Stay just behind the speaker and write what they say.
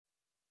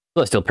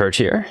Celestial Perch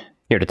here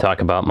to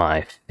talk about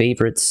my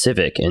favorite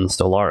Civic in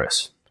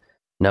Stellaris.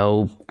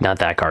 No, not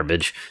that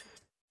garbage.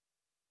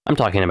 I'm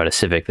talking about a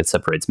Civic that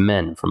separates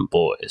men from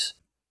boys.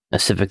 A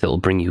Civic that will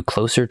bring you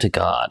closer to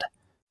God.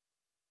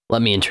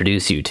 Let me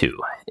introduce you to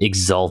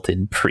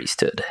Exalted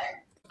Priesthood.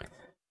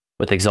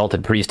 With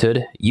Exalted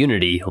Priesthood,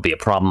 unity will be a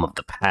problem of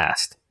the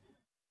past.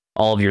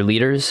 All of your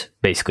leaders,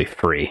 basically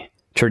free.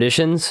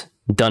 Traditions,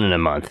 done in a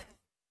month.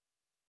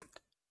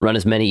 Run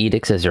as many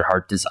edicts as your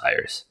heart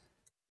desires.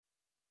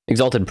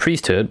 Exalted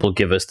Priesthood will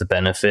give us the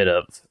benefit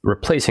of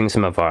replacing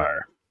some of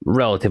our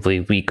relatively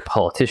weak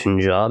politician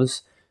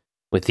jobs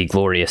with the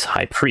glorious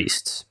High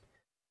Priests.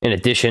 In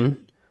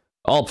addition,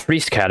 all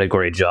priest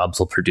category jobs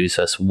will produce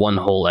us one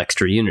whole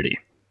extra unity,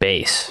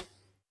 base.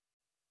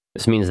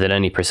 This means that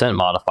any percent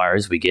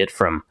modifiers we get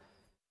from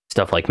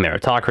stuff like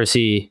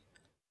meritocracy,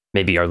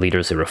 maybe our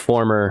leader's a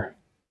reformer,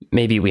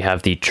 maybe we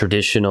have the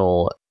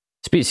traditional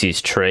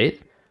species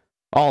trait,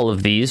 all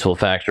of these will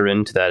factor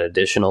into that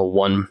additional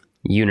one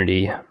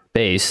unity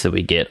base that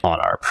we get on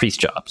our priest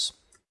jobs.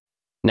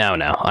 Now,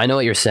 I know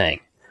what you're saying.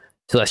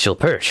 Celestial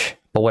Perch,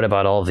 but what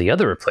about all of the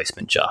other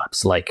replacement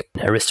jobs, like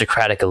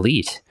aristocratic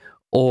elite?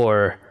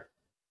 Or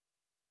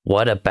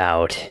what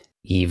about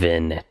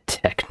even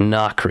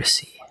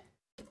technocracy?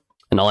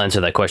 And I'll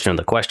answer that question with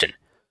a question.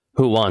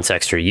 Who wants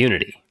extra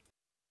unity?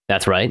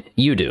 That's right,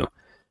 you do.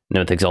 And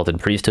with Exalted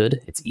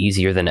Priesthood, it's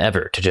easier than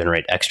ever to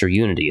generate extra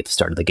unity at the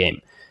start of the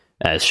game.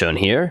 As shown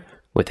here,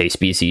 with a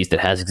species that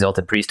has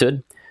Exalted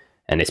Priesthood,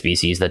 and a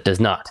species that does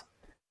not.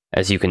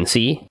 As you can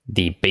see,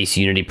 the base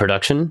unity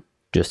production,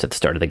 just at the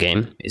start of the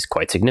game, is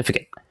quite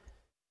significant.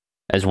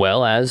 As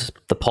well as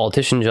the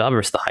politician job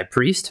versus the High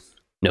Priest,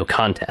 no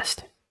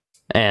contest.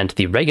 And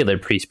the regular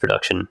priest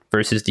production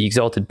versus the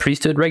Exalted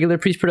Priesthood regular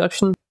priest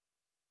production,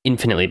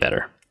 infinitely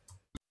better.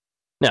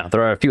 Now,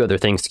 there are a few other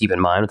things to keep in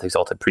mind with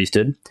Exalted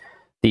Priesthood.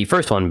 The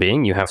first one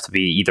being you have to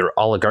be either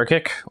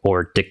oligarchic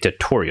or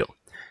dictatorial.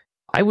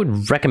 I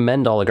would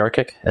recommend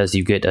oligarchic, as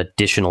you get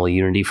additional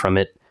unity from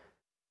it.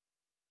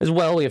 As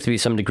well, we have to be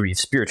some degree of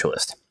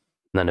spiritualist.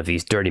 None of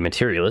these dirty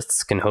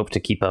materialists can hope to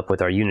keep up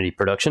with our unity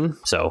production,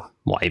 so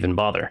why even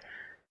bother?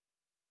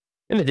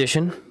 In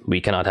addition,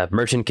 we cannot have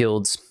merchant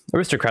guilds,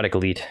 aristocratic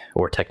elite,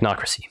 or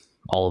technocracy.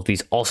 All of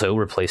these also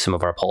replace some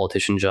of our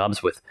politician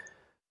jobs with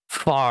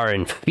far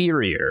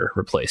inferior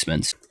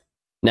replacements.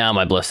 Now,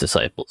 my blessed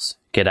disciples,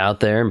 get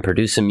out there and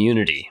produce some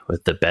unity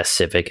with the best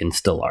Civic in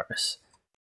Stellaris.